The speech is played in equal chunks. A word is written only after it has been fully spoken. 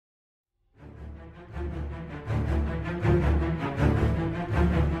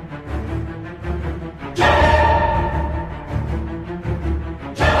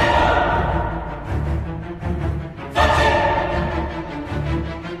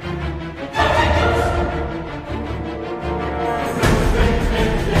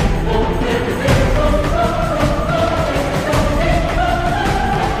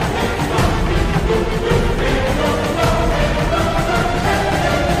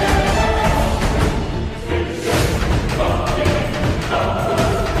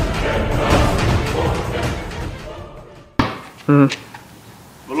Belong.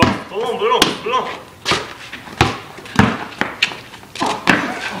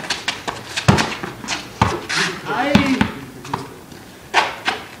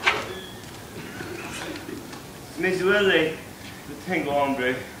 Me duele, tengo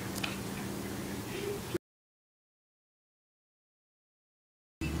hambre.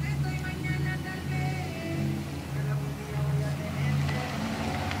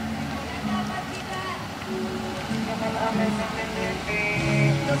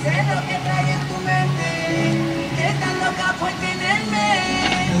 No sé lo que trae en tu mente, que tan loca por tenerme.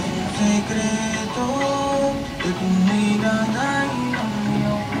 Es un secreto de tu mirada y lo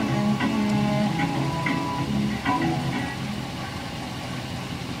mío.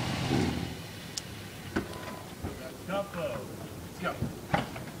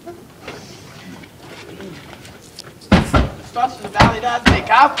 Starts in the valley, does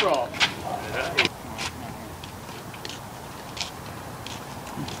take afro.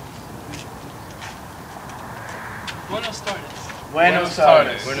 Buenos tardes. Buenos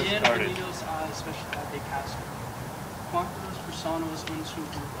tardes. Bienvenidos a Especialidad de Castro. ¿Cuántas personas en su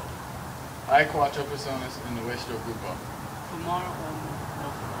grupo? Hay 4 personas en nuestro grupo. ¿Fumar o no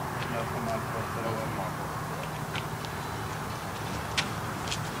fumar? No fumar, por favor.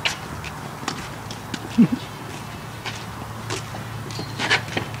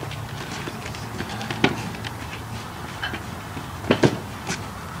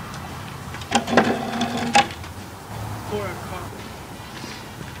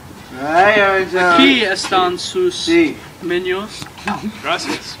 Aquí están sus menús.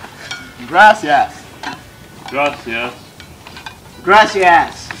 Gracias.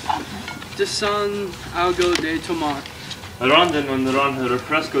 Desean algo de tomar. Randen un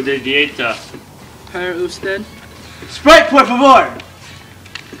refresco de dieta. ¿Para usted? Sprite, por favor.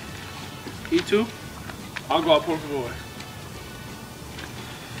 ¿Y tú? Agua, por favor.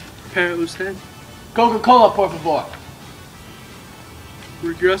 ¿Para usted? Coca-Cola, por favor.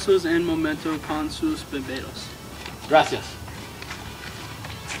 Regresos en momento con sus bebidas. Gracias.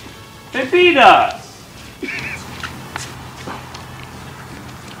 Bebidas.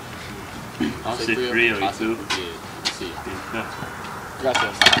 Hace frío y tú. Sí.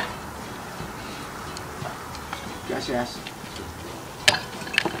 Gracias.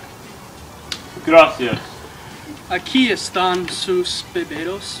 Gracias. Aquí están sus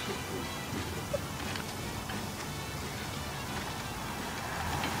bebidas.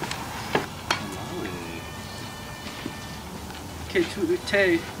 ¿Qué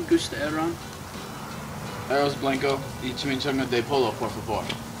te gusta, Aaron? Arroz blanco y chimichanga de polo, por favor.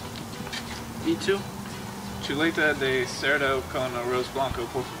 ¿Y tú? Chuleta de cerdo con arroz blanco,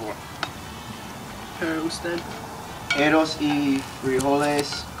 por favor. ¿Para usted? Arroz y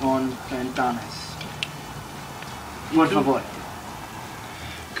frijoles con plantanes. Por favor.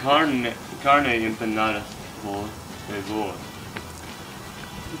 Carne empanadas, por favor.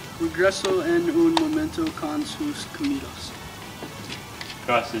 Regreso en un momento con sus comidas.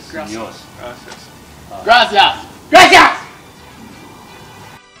 Gracias, señor. Gracias.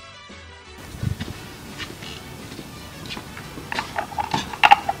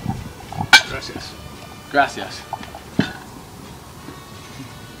 Gracias.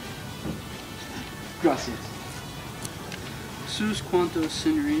 Sus cuantos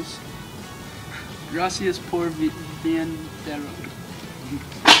señores. Gracias por vendero.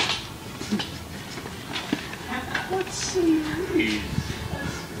 What's these?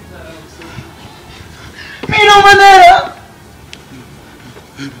 ¡Mira manera!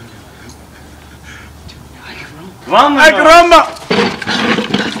 ¡Vámonos! ¡Ay, caramba!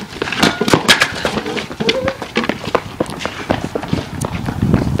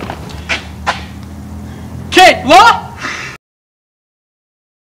 ¿Qué? ¿What?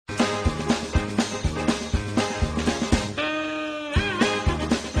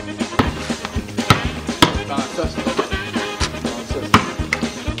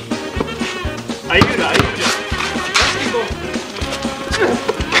 Ayuda.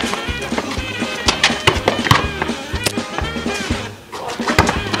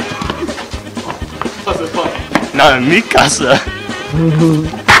 No, en mi casa.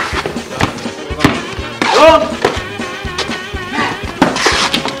 ¡Oh!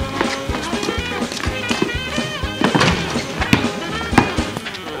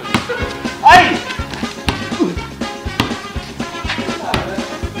 ¡Ay!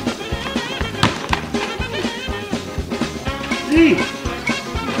 Sí.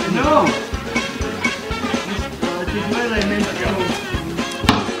 No. Te duele mucho.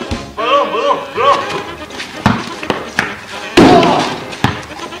 Balón.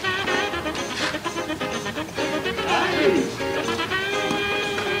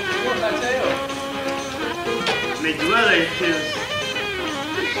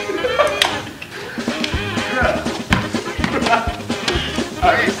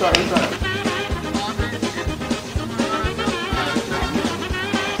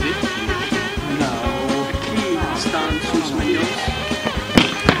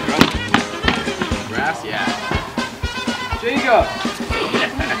 Grass, yeah. Jacob!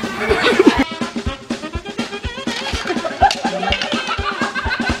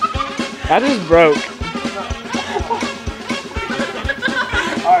 That is broke.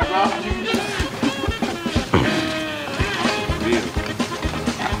 Alright, Ruff.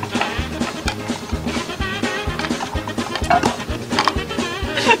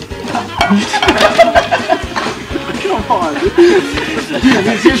 Come on.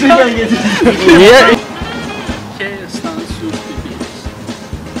 He's seriously trying to get this. Yeah. ¿Qué están sus bebidas?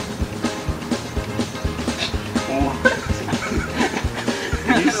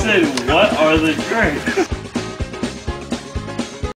 You said, what are the drinks?